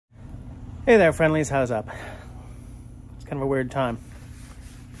Hey there, friendlies. How's up? It's kind of a weird time.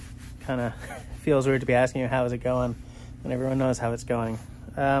 Kind of feels weird to be asking you how is it going when everyone knows how it's going.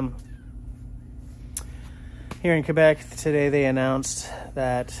 Here in Quebec today, they announced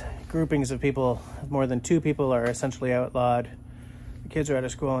that groupings of people, more than 2 people, are essentially outlawed. The kids are out of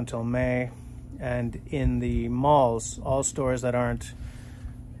school until May, and in the malls, all stores that aren't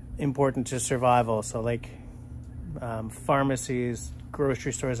important to survival, so like pharmacies,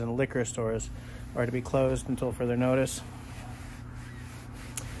 grocery stores, and liquor stores, are to be closed until further notice.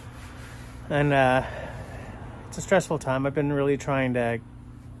 And it's a stressful time. I've been really trying to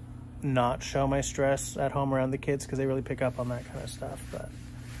not show my stress at home around the kids because they really pick up on that kind of stuff. But,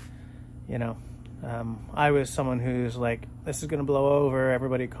 you know, I was someone who's like, this is going to blow over,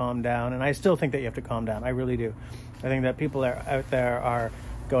 everybody calm down. And I still think that you have to calm down. I really do. I think that people out there are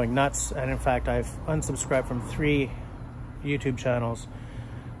going nuts. And in fact, I've unsubscribed from 3 YouTube channels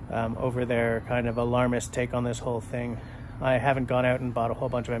over their kind of alarmist take on this whole thing. I haven't gone out and bought a whole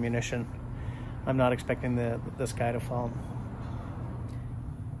bunch of ammunition. I'm not expecting the sky to fall.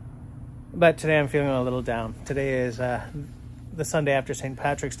 But today I'm feeling a little down. Today is the Sunday after St.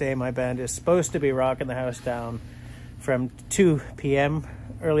 Patrick's Day. My band is supposed to be rocking the house down from 2 p.m.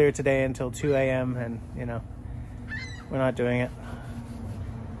 earlier today until 2 a.m. and, you know, we're not doing it.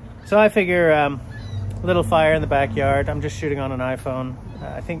 So I figure little fire in the backyard. I'm just shooting on an iPhone.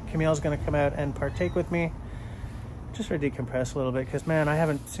 I think Camille's going to come out and partake with me just for decompress a little bit because, man, I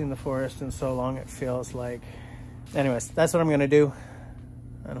haven't seen the forest in so long. It feels like... Anyways, that's what I'm going to do.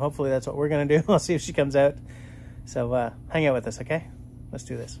 And hopefully that's what we're going to do. I'll see if she comes out. So hang out with us, okay? Let's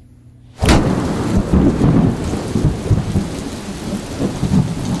do this.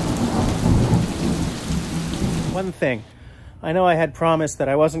 One thing. I know I had promised that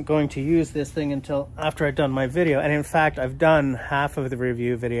I wasn't going to use this thing until after I'd done my video. And in fact, I've done half of the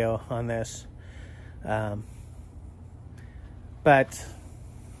review video on this. But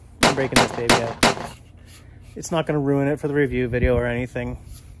I'm breaking this baby out. It's not going to ruin it for the review video or anything.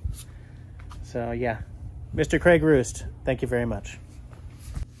 So yeah, Mr. Craig Roost, thank you very much.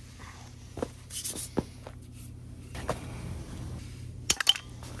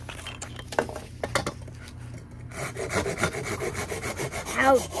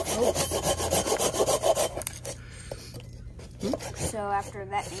 So after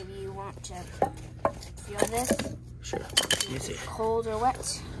that, maybe you want to feel this? Sure. Let me see. Cold or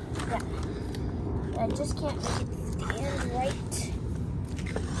wet? Yeah. I just can't make it stand right.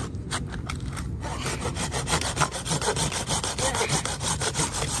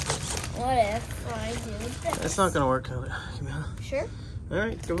 What if I do this? It's not going to work, Camille. Sure. All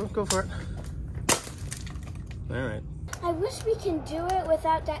right, go for it. All right. I wish we can do it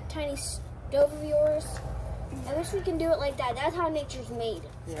without that tiny stove of yours. I wish we can do it like that. That's how nature's made.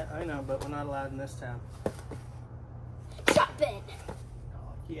 Yeah, I know, but we're not allowed in this town. Chop it!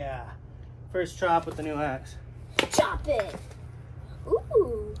 Yeah. First chop with the new axe. Chop it!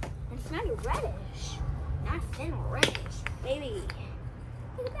 Ooh, it's not reddish. Not thin reddish. Baby,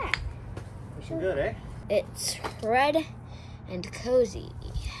 look at that. Looking good, eh? It's red and cozy.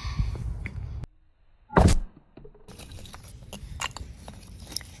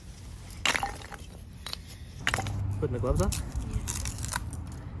 Putting the gloves on? Yeah.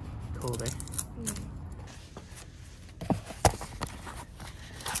 Cold, eh? Mm.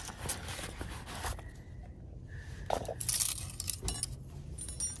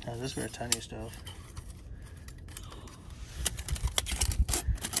 Now, this is for a tiny stove.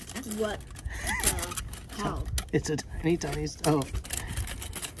 What the hell? It's a tiny stove.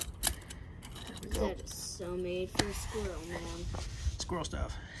 That is so made for a squirrel, man. Squirrel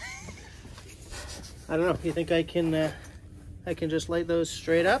stuff. I don't know. You think I can just light those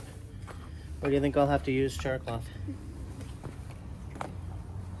straight up, or do you think I'll have to use char cloth?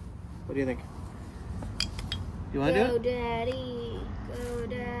 What do you think? You want to do it? Go, Daddy. Go,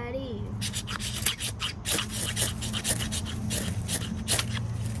 Daddy.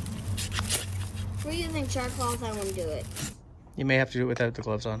 What do you think, char cloth? I want to do it. You may have to do it without the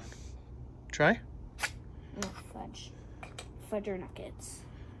gloves on. Try? No, fudge. Fudge or nuggets.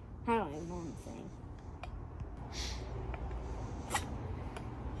 I don't even know anything.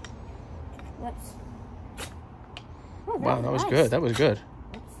 Whoops. Oh, Wow, that was nice. good. That was good.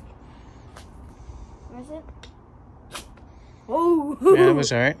 Where is it? Oh! Yeah, it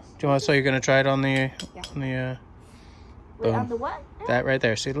was all right. Do you want? So you're gonna try it on the Wait, boom. on the what? That right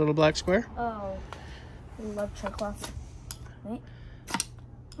there. See the little black square? Oh, I love char cloth. Wait.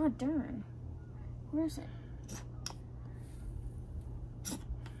 Oh darn. Where is it?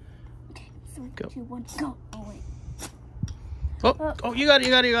 Okay, 3, Go. 2, 1, go. Oh wait. Oh, you got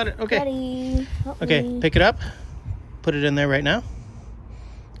it. Okay. Daddy, help Okay, me. pick it up. Put it in there right now.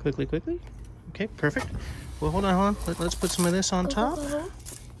 Quickly. Okay, perfect. Well, hold on. Let's put some of this on top.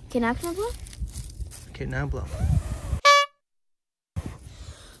 Okay, now can I blow? Okay, now blow.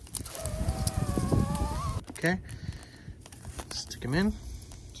 Okay. Stick them in.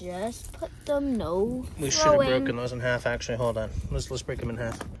 Just put them, no We should have throwing. broken those in half, actually. Hold on. Let's break them in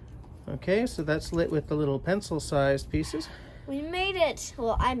half. Okay, so that's lit with the little pencil-sized pieces. We made it.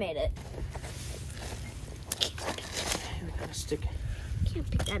 Well, I made it. We gotta stick. Can't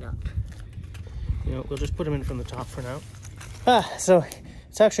pick that up. You know, we'll just put them in from the top for now. So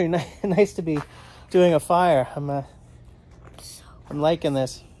it's actually nice to be doing a fire. I'm liking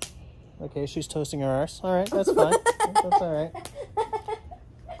this. Okay, she's toasting her arse. All right, that's fine. That's all right.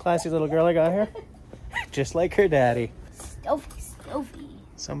 Classy little girl I got here. Just like her daddy. Stovey.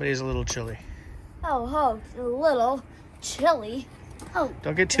 Somebody's a little chilly. Oh, a little chilly. Oh.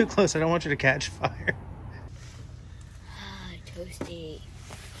 Don't get too close. I don't want you to catch fire. Toasty.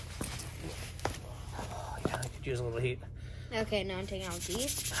 Oh, yeah, I could use a little heat. Okay, now I'm taking out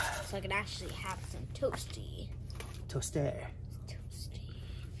these so I can actually have some toasty. Toasty.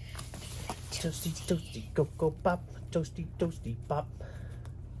 Toasty. Go, pop. Toasty, pop.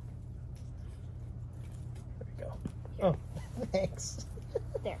 There we go. Oh, thanks.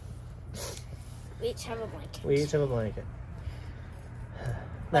 There. We each have a blanket. We each have a blanket.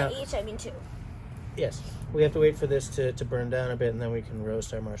 By Now, each, I mean 2. yes, we have to wait for this to burn down a bit, and then we can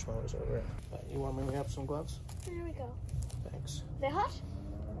roast our marshmallows over it. You want me to have some gloves? There we go. Thanks. Is they hot?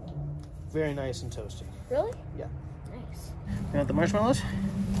 Very nice and toasty. Really? Yeah. Nice. You want the marshmallows?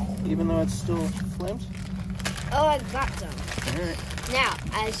 Even though it's still flames? Oh, I got them. All right. Now,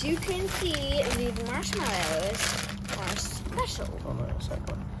 as you can see, these marshmallows are special. Hold on a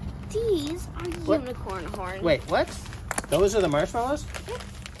second. These are What? unicorn horns. Wait, what? Those are the marshmallows?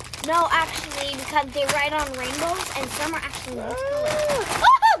 No, actually, because they ride on rainbows, and some are actually this color.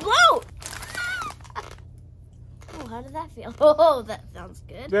 Ah! Oh, blow! Oh, how did that feel? Oh, that sounds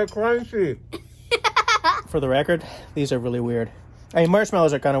good. They're crunchy. For the record, these are really weird. I mean,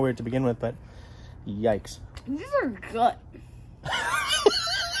 marshmallows are kind of weird to begin with, but yikes. These are good.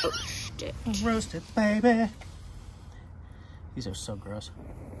 Oh, shit. Roasted, baby. These are so gross.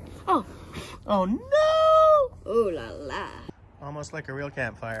 Oh. Oh, no! Ooh la la. Almost like a real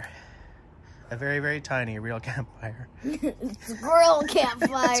campfire. A very, very tiny real campfire. Grill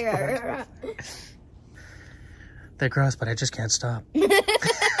campfire. They're gross, but I just can't stop.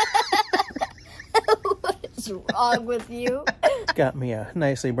 What's wrong with you? Got me a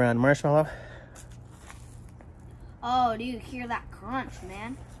nicely browned marshmallow. Oh, do you hear that crunch,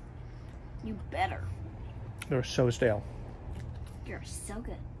 man? You better. They're so stale. You're so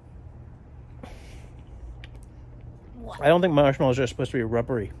good. What? I don't think marshmallows are supposed to be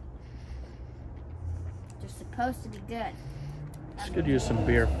rubbery. They're supposed to be good. Just could use some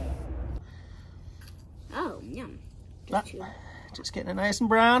beer. Oh, yum. Just getting it nice and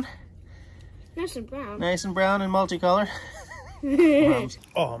brown. Nice and brown. Nice and brown and multicolor.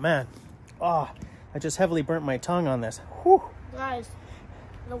 Oh, man. Oh, I just heavily burnt my tongue on this. Whew. Guys,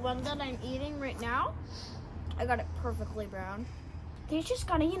 the one that I'm eating right now, I got it perfectly brown. You just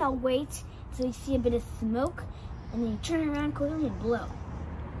gotta, wait till you see a bit of smoke, and then you turn it around quickly and blow.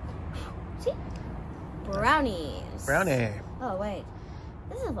 See? Brownies. Brownie. Oh, wait.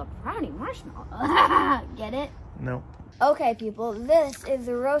 This is a brownie marshmallow. Get it? No. Okay, people, this is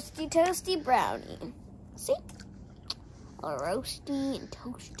a roasty toasty brownie. See? A roasty and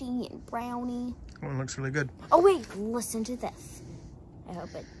toasty and brownie. Oh, it looks really good. Oh, wait, listen to this. I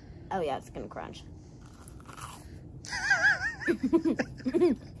hope it... Oh, yeah, it's gonna crunch.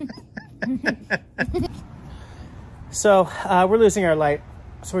 So, we're losing our light.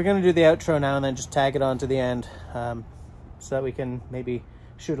 So we're going to do the outro now and then just tag it on to the end so that we can maybe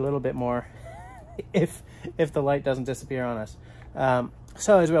shoot a little bit more if the light doesn't disappear on us.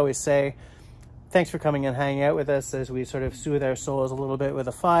 So as we always say, thanks for coming and hanging out with us as we sort of soothe our souls a little bit with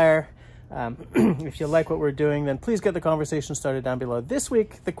a fire. If you like what we're doing, then please get the conversation started down below. This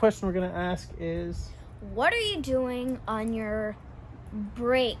week, the question we're going to ask is... What are you doing on your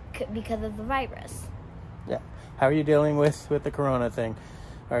break because of the virus? Yeah. How are you dealing with the corona thing?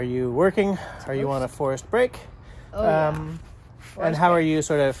 Are you working? Are you on a forced break? Oh, yeah. And how are you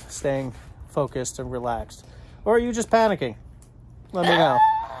sort of staying focused and relaxed? Or are you just panicking? Let me know.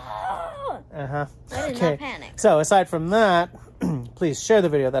 I did not panic. So aside from that, please share the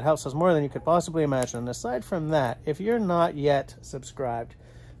video. That helps us more than you could possibly imagine. And aside from that, if you're not yet subscribed,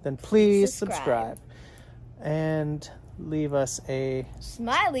 then please subscribe. And leave us a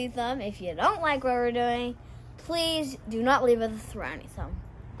smiley thumb if you don't like what we're doing. Please do not leave us a frowny thumb.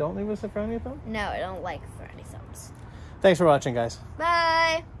 Don't leave us a frowny thumb? No, I don't like frowny thumbs. Thanks for watching, guys.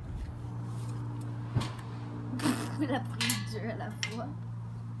 Bye.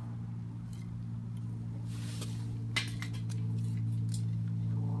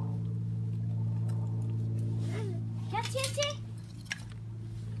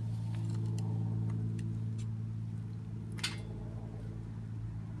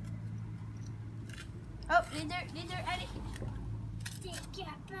 Oh, leader, allez. T'es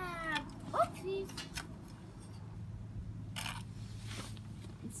capable. Oopsies.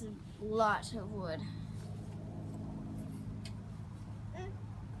 It's a lot of wood.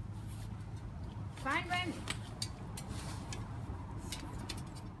 Fine, Rain.